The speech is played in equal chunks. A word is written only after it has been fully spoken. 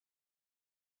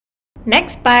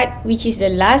Next part, which is the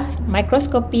last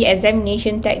microscopy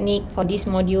examination technique for this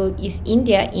module, is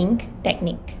India ink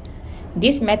technique.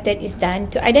 This method is done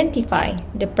to identify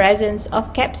the presence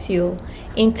of capsule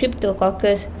in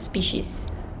Cryptococcus species.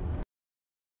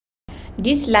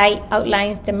 This slide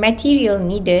outlines the material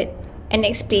needed and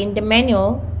explains the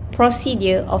manual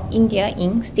procedure of India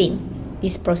ink stain.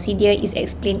 This procedure is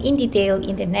explained in detail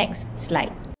in the next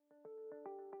slide.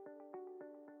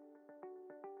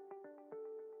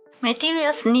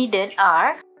 Materials needed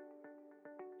are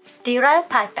sterile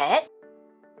pipette,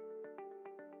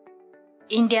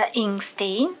 India ink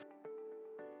stain,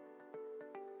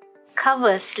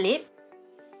 cover slip,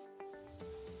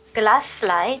 glass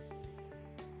slide,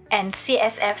 and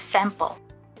CSF sample.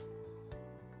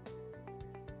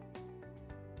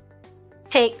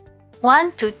 Take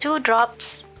 1 to 2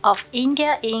 drops of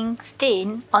India ink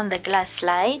stain on the glass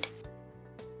slide.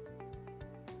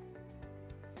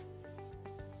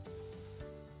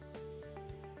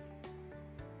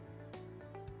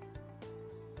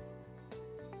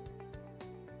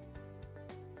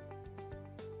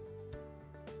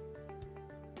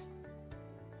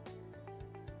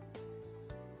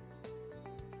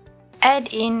 Add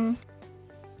in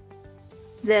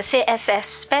the CSF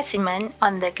specimen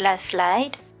on the glass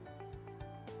slide.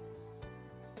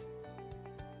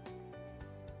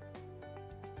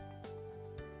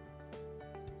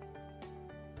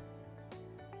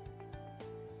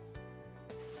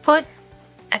 Put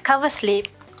a cover slip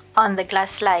on the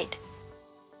glass slide.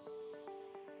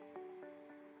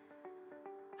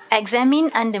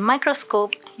 Examine under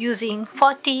microscope using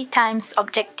 40 times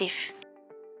objective.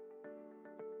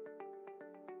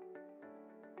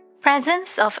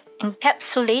 Presence of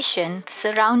encapsulation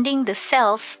surrounding the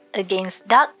cells against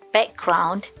dark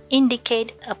background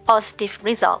indicate a positive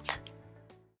result.